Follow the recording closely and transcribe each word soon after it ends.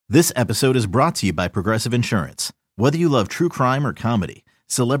This episode is brought to you by Progressive Insurance. Whether you love true crime or comedy,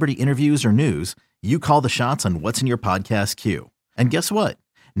 celebrity interviews or news, you call the shots on what's in your podcast queue. And guess what?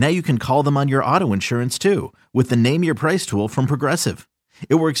 Now you can call them on your auto insurance too with the Name Your Price tool from Progressive.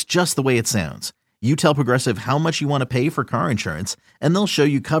 It works just the way it sounds. You tell Progressive how much you want to pay for car insurance, and they'll show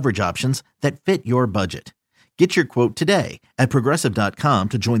you coverage options that fit your budget. Get your quote today at Progressive.com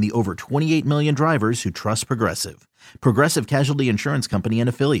to join the over 28 million drivers who trust Progressive. Progressive Casualty Insurance Company and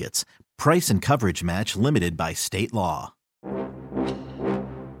Affiliates. Price and coverage match limited by state law.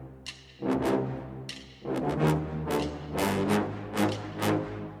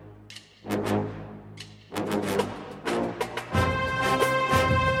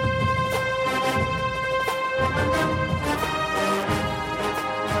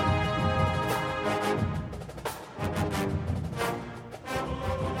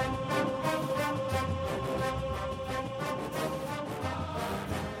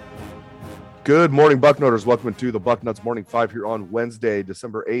 Good morning, Bucknutters. Welcome to the Bucknuts Morning Five here on Wednesday,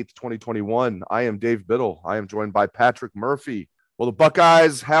 December 8th, 2021. I am Dave Biddle. I am joined by Patrick Murphy. Well, the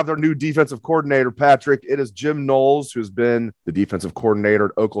Buckeyes have their new defensive coordinator, Patrick. It is Jim Knowles, who's been the defensive coordinator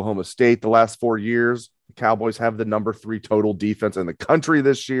at Oklahoma State the last 4 years. The Cowboys have the number 3 total defense in the country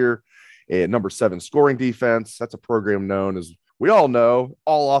this year and number 7 scoring defense. That's a program known as, we all know,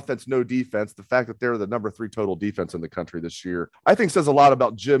 all offense, no defense. The fact that they're the number 3 total defense in the country this year, I think says a lot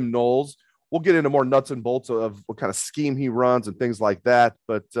about Jim Knowles. We'll get into more nuts and bolts of what kind of scheme he runs and things like that.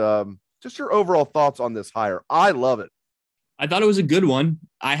 But just your overall thoughts on this hire. I love it. I thought it was a good one.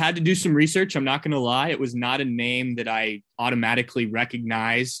 I had to do some research. I'm not going to lie. It was not a name that I automatically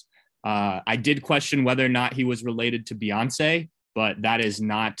recognized. I did question whether or not he was related to Beyonce, but that is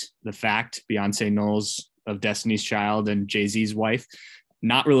not the fact. Beyonce Knowles of Destiny's Child and Jay-Z's wife,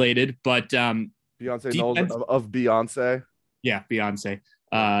 not related, but Beyonce Knowles of Beyonce. Yeah, Beyonce.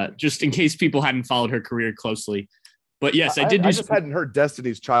 Just in case people hadn't followed her career closely. But yes, I did. I just hadn't heard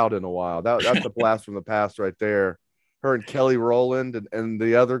Destiny's Child in a while. That's a blast from the past right there. Her and Kelly Rowland and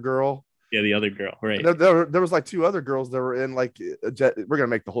the other girl. Yeah, the other girl. Right. There was like 2 other girls that were in like, we're going to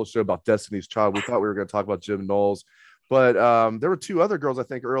make the whole show about Destiny's Child. We thought we were going to talk about Jim Knowles, but there were 2 other girls, I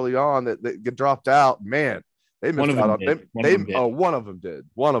think, early on that get dropped out. Man, they missed out on. One of them did.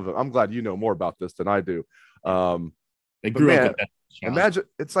 One of them. I'm glad you know more about this than I do. They grew up with that. Imagine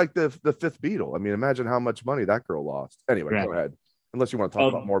it's like the 5th Beatle. I mean, imagine how much money that girl lost. Anyway, Go ahead. Unless you want to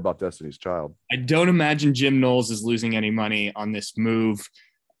talk about more about Destiny's Child. I don't imagine Jim Knowles is losing any money on this move.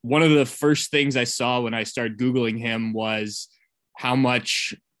 One of the first things I saw when I started Googling him was how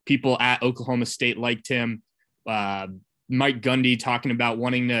much people at Oklahoma State liked him. Mike Gundy talking about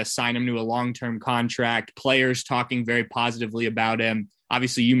wanting to sign him to a long-term contract, players talking very positively about him.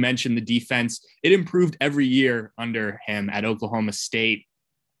 Obviously, you mentioned the defense. It improved every year under him at Oklahoma State.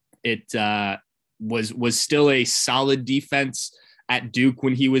 It was still a solid defense at Duke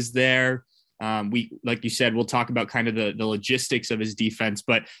when he was there. We, like you said, we'll talk about kind of the logistics of his defense,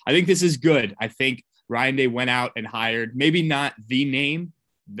 but I think this is good. I think Ryan Day went out and hired, maybe not the name.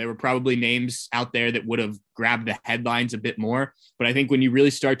 There were probably names out there that would have grabbed the headlines a bit more. But I think when you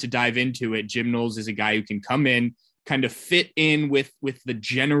really start to dive into it, Jim Knowles is a guy who can come in, kind of fit in with the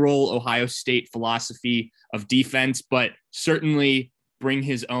general Ohio State philosophy of defense, but certainly bring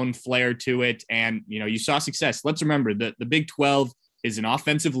his own flair to it. And, you saw success. Let's remember that the Big 12 is an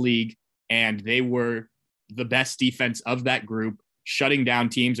offensive league, and they were the best defense of that group, shutting down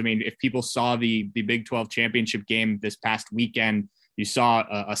teams. I mean, if people saw the Big 12 championship game this past weekend, you saw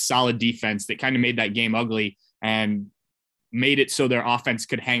a solid defense that kind of made that game ugly and made it so their offense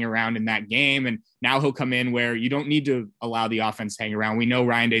could hang around in that game. And now he'll come in where you don't need to allow the offense to hang around. We know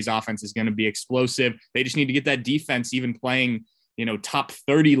Ryan Day's offense is going to be explosive. They just need to get that defense even playing, top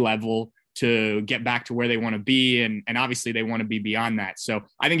 30 level to get back to where they want to be. And obviously they want to be beyond that. So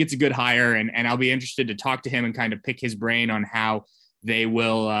I think it's a good hire, and I'll be interested to talk to him and kind of pick his brain on how they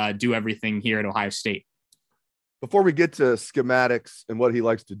will do everything here at Ohio State. Before we get to schematics and what he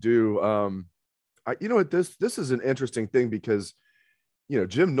likes to do, this is an interesting thing because,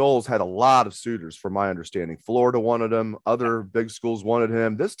 Jim Knowles had a lot of suitors from my understanding. Florida wanted him. Other big schools wanted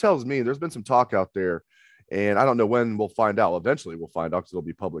him. This tells me there's been some talk out there, and I don't know when we'll find out. Eventually we'll find out because it'll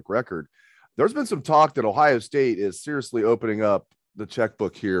be public record. There's been some talk that Ohio State is seriously opening up the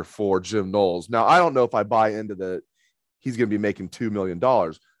checkbook here for Jim Knowles. Now, I don't know if I buy into he's going to be making $2 million.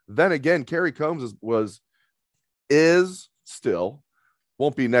 Then again, Kerry Combs is still,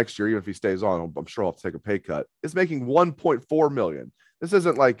 won't be next year, even if he stays on. I'm sure I'll have to take a pay cut. Is making $1.4 million. This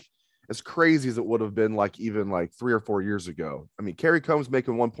isn't like as crazy as it would have been like even like 3 or 4 years ago. I mean, Kerry Combs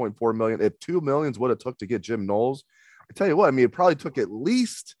making $1.4 million. If $2 million is what it took to get Jim Knowles, I tell you what, I mean, it probably took at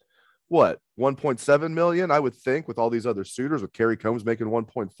least what, 1.7 million, I would think, with all these other suitors, with Kerry Combs making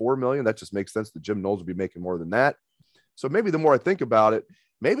 1.4 million. That just makes sense that Jim Knowles would be making more than that. So maybe the more I think about it,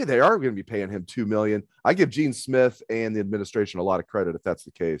 maybe they are going to be paying him $2 million. I give Gene Smith and the administration a lot of credit if that's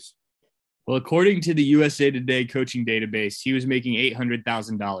the case. Well, according to the USA Today coaching database, he was making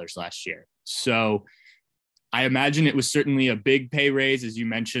 $800,000 last year. So I imagine it was certainly a big pay raise. As you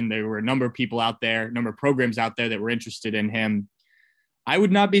mentioned, there were a number of people out there, a number of programs out there that were interested in him. I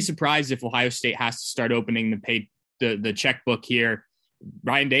would not be surprised if Ohio State has to start opening the checkbook here.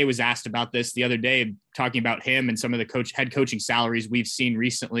 Ryan Day was asked about this the other day, talking about him and some of the head coaching salaries we've seen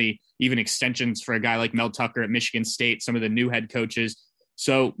recently, even extensions for a guy like Mel Tucker at Michigan State, some of the new head coaches.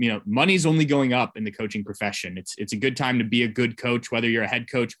 So, money's only going up in the coaching profession. It's a good time to be a good coach, whether you're a head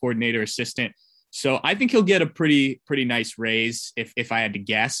coach, coordinator, assistant. So I think he'll get a pretty nice raise if I had to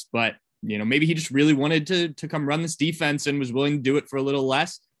guess, but maybe he just really wanted to come run this defense and was willing to do it for a little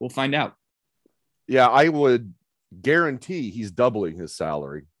less. We'll find out. Yeah, I would guarantee he's doubling his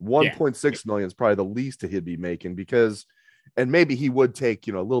salary. 1.6 million is probably the least he'd be making, because, and maybe he would take,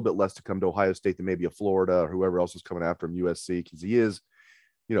 a little bit less to come to Ohio State than maybe a Florida or whoever else is coming after him, USC, because he is,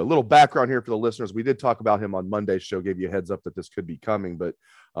 a little background here for the listeners. We did talk about him on Monday's show, gave you a heads up that this could be coming, but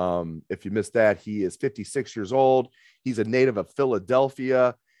if you missed that, he is 56 years old. He's a native of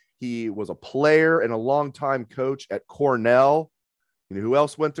Philadelphia. He was a player and a longtime coach at Cornell. Who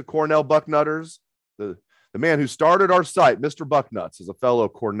else went to Cornell, Bucknutters? The man who started our site, Mr. Bucknuts, is a fellow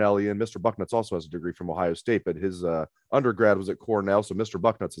Cornellian. Mr. Bucknuts also has a degree from Ohio State, but his undergrad was at Cornell. So Mr.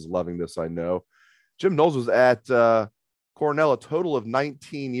 Bucknuts is loving this, I know. Jim Knowles was at Cornell a total of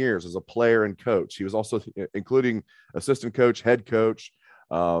 19 years as a player and coach. He was also, including assistant coach, head coach.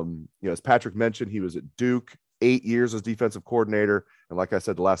 As Patrick mentioned, he was at Duke, 8 years as defensive coordinator. And like I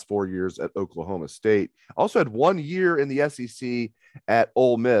said, the last 4 years at Oklahoma State. Also had 1 year in the SEC at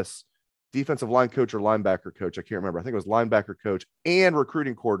Ole Miss, defensive line coach or linebacker coach. I can't remember. I think it was linebacker coach and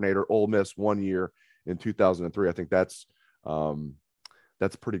recruiting coordinator, Ole Miss, 1 year in 2003. I think that's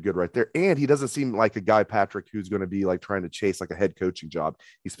pretty good right there. And he doesn't seem like a guy, Patrick, who's going to be like trying to chase like a head coaching job.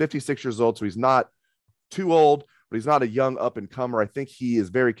 He's 56 years old, so he's not too old, but he's not a young up and comer. I think he is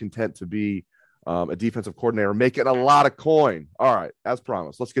very content to be a defensive coordinator, making a lot of coin. All right, as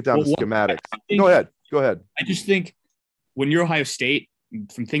promised, let's get down to schematics. Go ahead. I just think when you're Ohio State,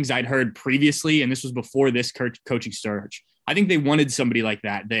 from things I'd heard previously, and this was before this coaching search, I think they wanted somebody like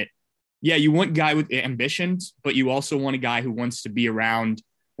that, you want a guy with ambitions, but you also want a guy who wants to be around,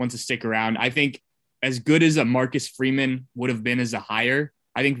 wants to stick around. I think as good as a Marcus Freeman would have been as a hire,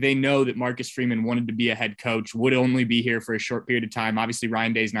 I think they know that Marcus Freeman wanted to be a head coach, would only be here for a short period of time. Obviously,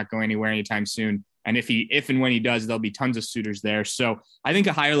 Ryan Day is not going anywhere anytime soon. And if and when he does, there'll be tons of suitors there. So I think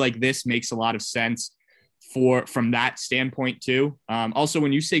a hire like this makes a lot of sense from that standpoint too. Also,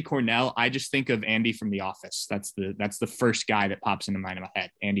 when you say Cornell, I just think of Andy from The Office. That's the first guy that pops into my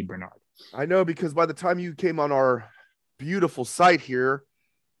head, Andy Bernard. I know, because by the time you came on our beautiful site here,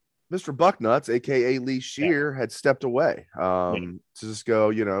 Mr. Bucknuts, aka Lee Shear, had stepped away to just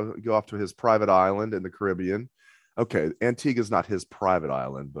go off to his private island in the Caribbean. Okay, Antigua is not his private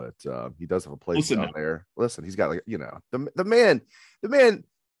island, but he does have a place down there. Listen, he's got the man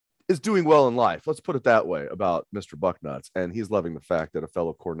is doing well in life. Let's put it that way about Mr. Bucknuts, and he's loving the fact that a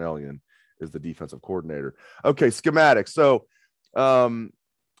fellow Cornellian is the defensive coordinator. Okay, schematics. So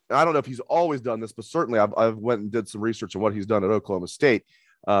I don't know if he's always done this, but certainly I've went and did some research on what he's done at Oklahoma State.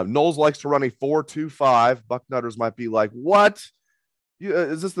 Knowles likes to run a 4-2-5. Bucknutters might be like, what?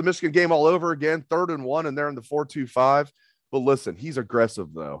 Is this the Michigan game all over again? 3rd and 1, and they're in the 4-2-5. But listen, he's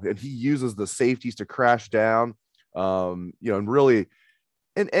aggressive though, and he uses the safeties to crash down. And really,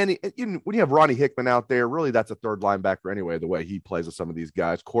 and when you have Ronnie Hickman out there, really that's a third linebacker anyway, the way he plays with some of these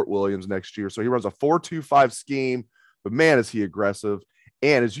guys. Court Williams next year. So he runs a 4-2-5 scheme, but man, is he aggressive.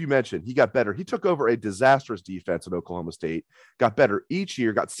 And as you mentioned, he got better. He took over a disastrous defense at Oklahoma State, got better each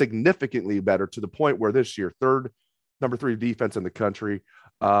year, got significantly better to the point where this year, number 3 defense in the country.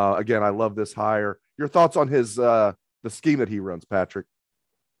 Again, I love this hire. Your thoughts on his the scheme that he runs, Patrick?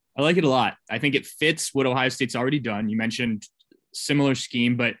 I like it a lot. I think it fits what Ohio State's already done. You mentioned similar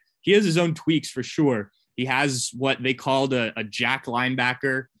scheme, but he has his own tweaks for sure. He has what they called a jack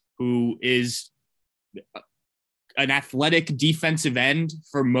linebacker, who is an athletic defensive end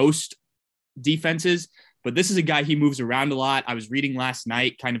for most defenses, but this is a guy, he moves around a lot. I was reading last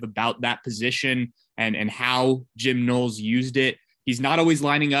night kind of about that position and how Jim Knowles used it. He's not always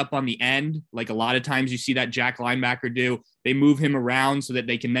lining up on the end. Like a lot of times you see that jack linebacker do. They move him around so that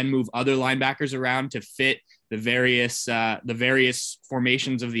they can then move other linebackers around to fit the various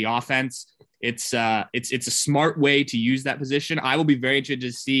formations of the offense. It's a smart way to use that position. I will be very interested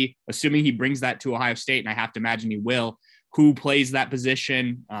to see, assuming he brings that to Ohio State, and I have to imagine he will, who plays that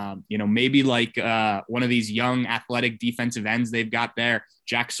position. Maybe like one of these young athletic defensive ends they've got there.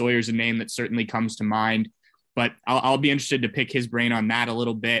 Jack Sawyer's a name that certainly comes to mind, but I'll be interested to pick his brain on that a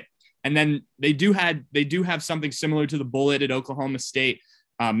little bit. And then they do have something similar to the Bullet at Oklahoma State.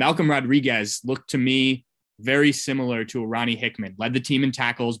 Malcolm Rodriguez looked to me very similar to a Ronnie Hickman, led the team in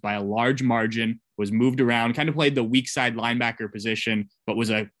tackles by a large margin, was moved around, kind of played the weak side linebacker position, but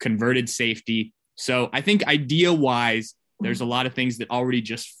was a converted safety. So I think idea-wise, there's a lot of things that already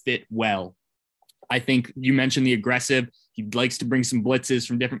just fit well. I think you mentioned the aggressive. He likes to bring some blitzes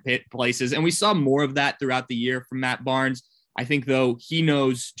from different places, and we saw more of that throughout the year from Matt Barnes. I think, though, he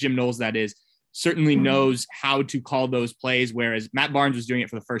knows, Jim Knowles that is, certainly knows how to call those plays, whereas Matt Barnes was doing it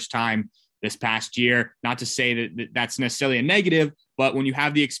for the first time this past year. Not to say that that's necessarily a negative, but when you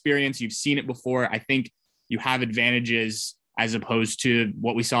have the experience, you've seen it before, I think you have advantages as opposed to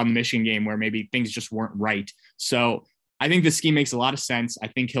what we saw in the Michigan game where maybe things just weren't right. So I think the scheme makes a lot of sense. I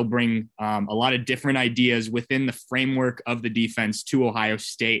think he'll bring a lot of different ideas within the framework of the defense to Ohio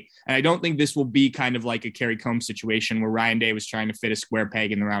State. And I don't think this will be kind of like a Kerry Combs situation where Ryan Day was trying to fit a square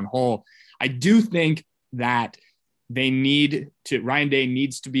peg in the round hole. I do think that Ryan Day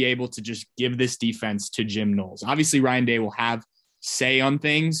needs to be able to just give this defense to Jim Knowles. Obviously, Ryan Day will have say on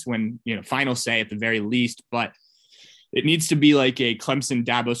things final say at the very least, but it needs to be like a Clemson,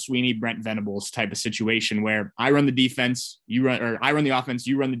 Dabo Swinney, Brent Venables type of situation where I run the defense, I run the offense,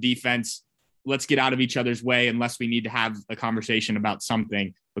 you run the defense. Let's get out of each other's way unless we need to have a conversation about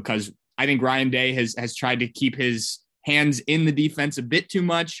something, because I think Ryan Day has tried to keep his hands in the defense a bit too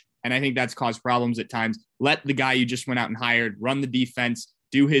much. And I think that's caused problems at times. Let the guy you just went out and hired run the defense,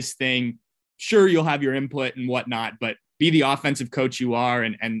 do his thing. Sure, you'll have your input and whatnot, but be the offensive coach you are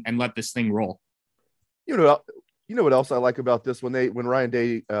and let this thing roll. You know what else I like about this? When Ryan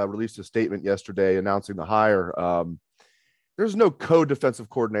Day released a statement yesterday announcing the hire, there's no co-defensive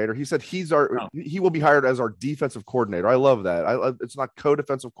coordinator. He said he will be hired as our defensive coordinator. I love that. It's not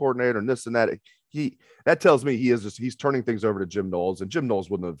co-defensive coordinator and this and that. That tells me he's turning things over to Jim Knowles, and Jim Knowles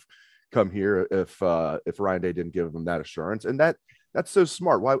wouldn't have come here if Ryan Day didn't give him that assurance. And that's so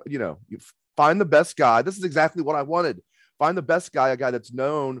smart. Why, you find the best guy. This is exactly what I wanted. Find the best guy, a guy that's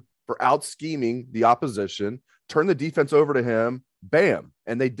known for out scheming the opposition, turn the defense over to him, bam.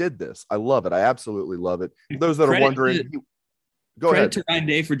 And they did this. I love it. I absolutely love it. Those that are wondering, go ahead. Credit to Ryan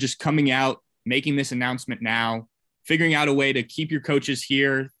Day for just coming out, making this announcement now, figuring out a way to keep your coaches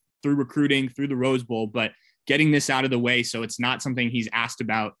here through recruiting, through the Rose Bowl, but getting this out of the way so it's not something he's asked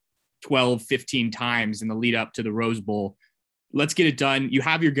about 12, 15 times in the lead up to the Rose Bowl. Let's get it done. You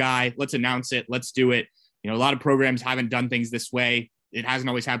have your guy. Let's announce it. Let's do it. A lot of programs haven't done things this way. It hasn't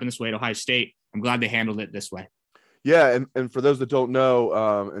always happened this way at Ohio State. I'm glad they handled it this way. Yeah, and for those that don't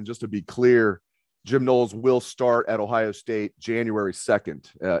know, and just to be clear, Jim Knowles will start at Ohio State January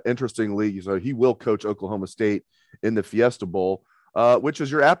 2nd. Interestingly, so he will coach Oklahoma State in the Fiesta Bowl, which is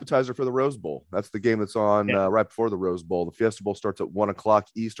your appetizer for the Rose Bowl. That's the game that's on right before the Rose Bowl. The Fiesta Bowl starts at 1:00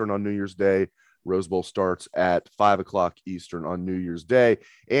 Eastern on New Year's Day. Rose Bowl starts at 5:00 Eastern on New Year's Day,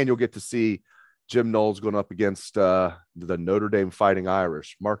 and you'll get to see Jim Knowles going up against the Notre Dame Fighting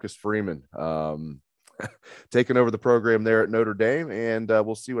Irish, Marcus Freeman, taking over the program there at Notre Dame, and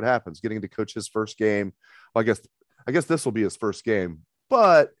we'll see what happens. Getting to coach his first game. Well, I guess this will be his first game,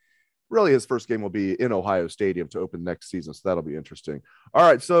 but really his first game will be in Ohio Stadium to open next season, so that'll be interesting. All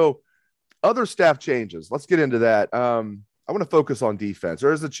right, so other staff changes. Let's get into that. I want to focus on defense.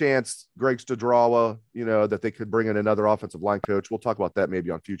 There is a chance Greg Studrawa, that they could bring in another offensive line coach. We'll talk about that maybe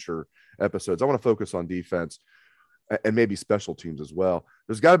on future episodes. I want to focus on defense and maybe special teams as well.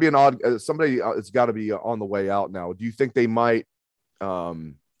 There's got to be somebody it's got to be on the way out now. Do you think they might,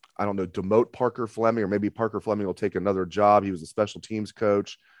 demote Parker Fleming, or maybe Parker Fleming will take another job? He was a special teams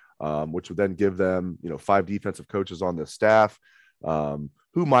coach, which would then give them, 5 defensive coaches on the staff.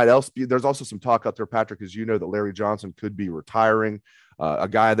 Who might else be? There's also some talk out there, Patrick, as you know, that Larry Johnson could be retiring. A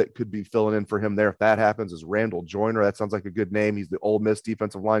guy that could be filling in for him there, if that happens, is Randall Joyner. That sounds like a good name. He's the Ole Miss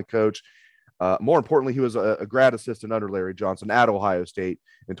defensive line coach. More importantly, he was a grad assistant under Larry Johnson at Ohio State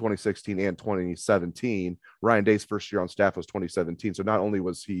in 2016 and 2017. Ryan Day's first year on staff was 2017. So not only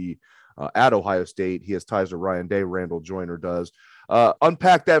was he at Ohio State, he has ties to Ryan Day. Randall Joyner does.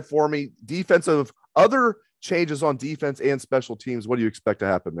 Unpack that for me. Other changes on defense and special teams. What do you expect to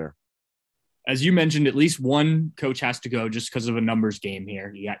happen there? As you mentioned, at least one coach has to go just because of a numbers game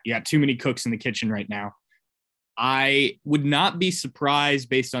here. You got too many cooks in the kitchen right now. I would not be surprised,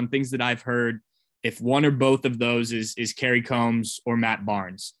 based on things that I've heard, if one or both of those is Kerry Combs or Matt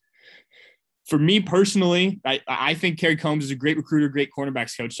Barnes. For me personally, I think Kerry Combs is a great recruiter, great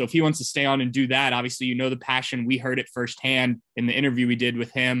cornerbacks coach. So if he wants to stay on and do that, obviously, the passion. We heard it firsthand in the interview we did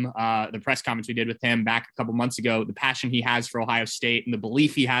with him, the press conference we did with him back a couple months ago, the passion he has for Ohio State and the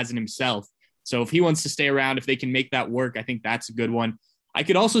belief he has in himself. So if he wants to stay around, if they can make that work, I think that's a good one. I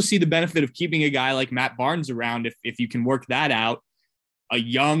could also see the benefit of keeping a guy like Matt Barnes around if you can work that out. A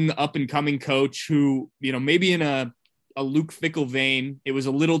young up-and-coming coach who, maybe in a Luke Fickell vein, it was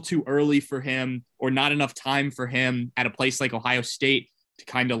a little too early for him or not enough time for him at a place like Ohio State to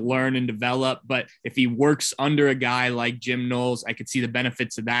kind of learn and develop. But if he works under a guy like Jim Knowles, I could see the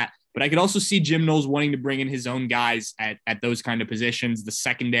benefits of that. But I could also see Jim Knowles wanting to bring in his own guys at those kind of positions, the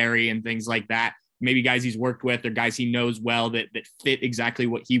secondary and things like that. Maybe guys he's worked with or guys he knows well that fit exactly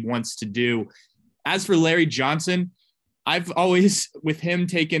what he wants to do. As for Larry Johnson, I've always, with him,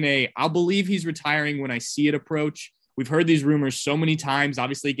 taken I'll believe he's retiring when I see it approach. We've heard these rumors so many times.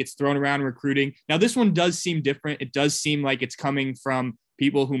 Obviously, it gets thrown around in recruiting. Now, this one does seem different. It does seem like it's coming from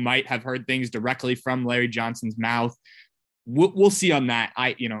people who might have heard things directly from Larry Johnson's mouth. We'll see on that.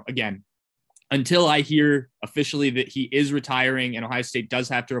 Again, until I hear officially that he is retiring and Ohio State does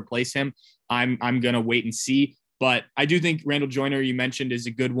have to replace him, I'm going to wait and see. But I do think Randall Joyner, you mentioned, is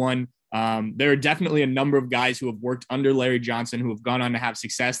a good one. There are definitely a number of guys who have worked under Larry Johnson who have gone on to have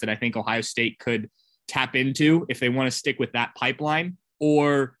success that I think Ohio State could tap into if they want to stick with that pipeline,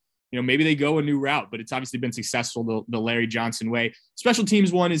 or maybe they go a new route. But it's obviously been successful the Larry Johnson way. Special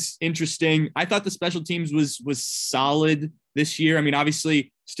teams one is interesting. I thought the special teams was solid this year. I mean,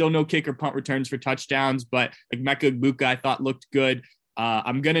 obviously still no kick or punt returns for touchdowns, but like Emeka Egbuka I thought looked good.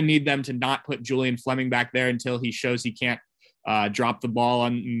 I'm going to need them to not put Julian Fleming back there until he shows he can't drop the ball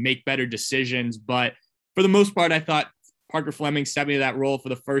and make better decisions. But for the most part, I thought Parker Fleming stepped into that role for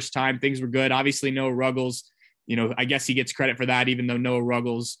the first time. Things were good. Obviously, Noah Ruggles, I guess he gets credit for that, even though Noah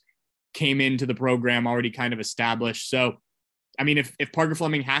Ruggles came into the program already kind of established. So, I mean, if Parker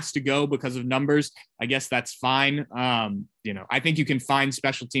Fleming has to go because of numbers, I guess that's fine. I think you can find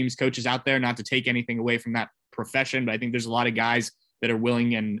special teams coaches out there, not to take anything away from that profession, but I think there's a lot of guys that are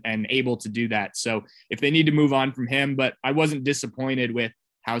willing and able to do that. So if they need to move on from him, but I wasn't disappointed with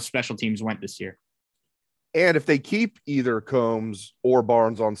how special teams went this year. And if they keep either Combs or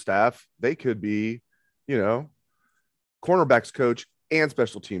Barnes on staff, they could be, cornerbacks coach and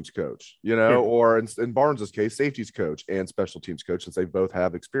special teams coach, or in Barnes's case, safeties coach and special teams coach, since they both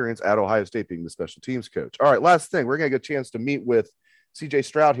have experience at Ohio State being the special teams coach. All right, last thing, we're going to get a chance to meet with CJ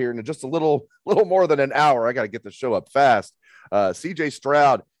Stroud here in just a little more than an hour. I got to get the show up fast. CJ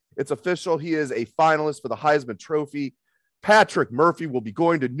Stroud, it's official. He is a finalist for the Heisman Trophy. Patrick Murphy will be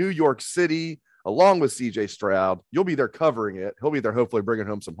going to New York City along with CJ Stroud. You'll be there covering it. He'll be there hopefully bringing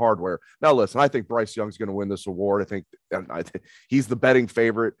home some hardware. Now, listen, I think Bryce Young's going to win this award. I think he's the betting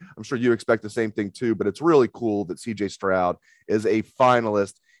favorite. I'm sure you expect the same thing too, but it's really cool that CJ Stroud is a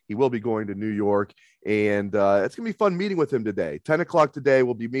finalist. He will be going to New York, and it's going to be fun meeting with him today. 10 o'clock today,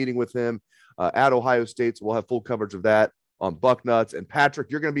 we'll be meeting with him at Ohio State, so we'll have full coverage of that on Bucknuts. And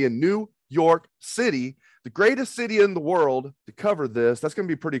Patrick, you're going to be in New York City, the greatest city in the world, to cover this. That's going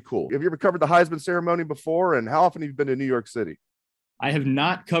to be pretty cool. Have you ever covered the Heisman ceremony before? And how often have you been to New York City? I have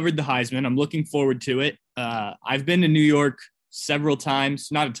not covered the Heisman. I'm looking forward to it. I've been to New York several times,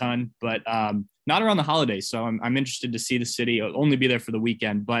 not a ton, but not around the holidays. So I'm interested to see the city. I'll only be there for the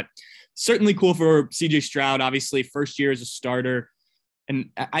weekend, but certainly cool for CJ Stroud. Obviously, first year as a starter.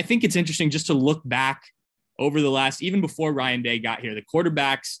 And I think it's interesting just to look back over the last, even before Ryan Day got here, the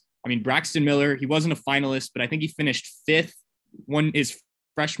quarterbacks. I mean, Braxton Miller, he wasn't a finalist, but I think he finished fifth his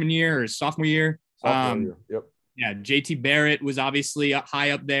freshman year or sophomore year. Yep. Yeah, JT Barrett was obviously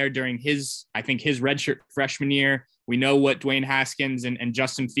high up there during his redshirt freshman year. We know what Dwayne Haskins and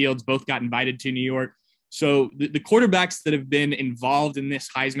Justin Fields both got invited to New York. So the quarterbacks that have been involved in this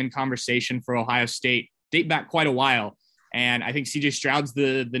Heisman conversation for Ohio State date back quite a while. And I think CJ Stroud's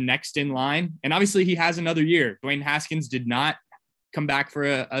the next in line. And obviously he has another year. Dwayne Haskins did not come back for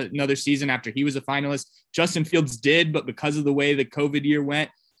another season after he was a finalist. Justin Fields did, but because of the way the COVID year went,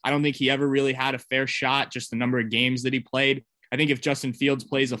 I don't think he ever really had a fair shot, just the number of games that he played. I think if Justin Fields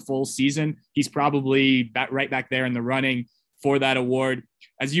plays a full season, he's probably right back there in the running for that award.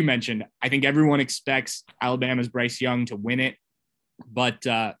 As you mentioned, I think everyone expects Alabama's Bryce Young to win it. But,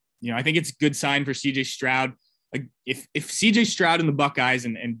 I think it's a good sign for CJ Stroud. Like if CJ Stroud and the Buckeyes,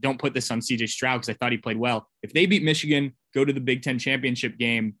 and don't put this on CJ Stroud because I thought he played well, if they beat Michigan, go to the Big Ten championship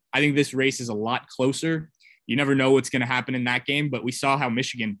game, I think this race is a lot closer. You never know what's going to happen in that game, but we saw how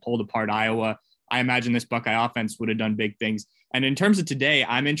Michigan pulled apart Iowa. I imagine this Buckeye offense would have done big things. And in terms of today,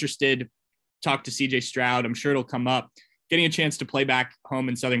 I'm interested to talk to CJ Stroud. I'm sure it'll come up. Getting a chance to play back home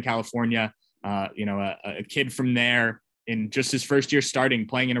in Southern California, a kid from there in just his first year starting,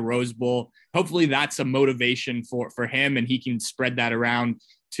 playing in a Rose Bowl. Hopefully that's a motivation for him, and he can spread that around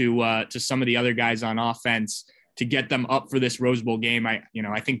to some of the other guys on offense to get them up for this Rose Bowl game. I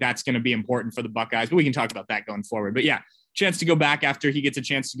think that's going to be important for the Buckeyes, but we can talk about that going forward. But yeah, chance to go back after he gets a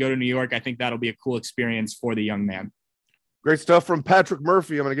chance to go to New York. I think that'll be a cool experience for the young man. Great stuff from Patrick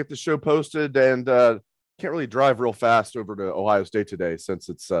Murphy. I'm going to get the show posted, and can't really drive real fast over to Ohio State today since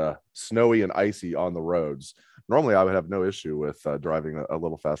it's snowy and icy on the roads. Normally I would have no issue with driving a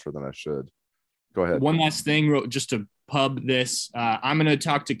little faster than I should. Go ahead. One last thing, just to pub this. I'm going to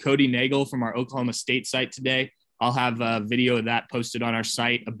talk to Cody Nagel from our Oklahoma State site today. I'll have a video of that posted on our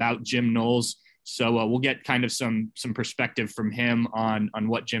site about Jim Knowles. So we'll get kind of some perspective from him on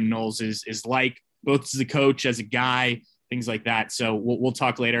what Jim Knowles is like, both as a coach, as a guy, things like that. So we'll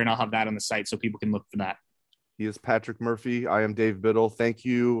talk later, and I'll have that on the site so people can look for that. He is Patrick Murphy. I am Dave Biddle. Thank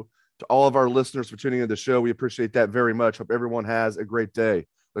you to all of our listeners for tuning into the show. We appreciate that very much. Hope everyone has a great day.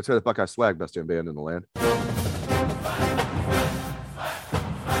 Let's hear the Buckeye Swag, best damn band in the land.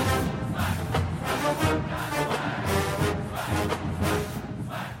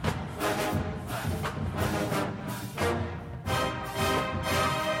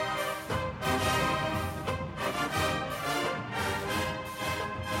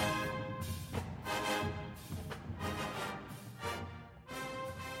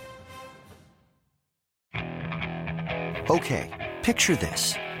 Okay, picture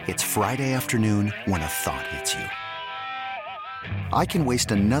this. It's Friday afternoon when a thought hits you. I can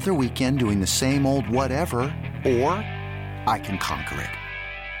waste another weekend doing the same old whatever, or I can conquer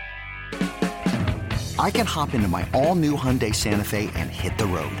it. I can hop into my all-new Hyundai Santa Fe and hit the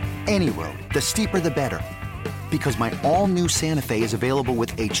road. Any road. The steeper, the better. Because my all-new Santa Fe is available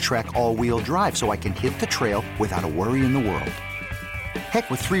with H-Track all-wheel drive, so I can hit the trail without a worry in the world. Heck,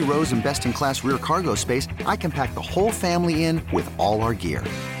 with 3 rows and best-in-class rear cargo space, I can pack the whole family in with all our gear.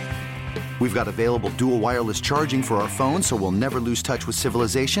 We've got available dual wireless charging for our phones, so we'll never lose touch with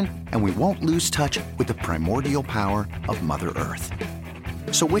civilization, and we won't lose touch with the primordial power of Mother Earth.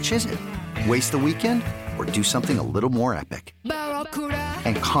 So which is it? Waste the weekend or do something a little more epic?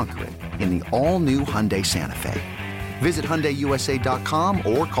 And conquer it in the all-new Hyundai Santa Fe. Visit HyundaiUSA.com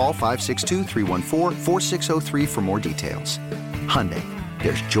or call 562-314-4603 for more details. Hyundai,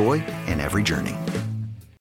 there's joy in every journey.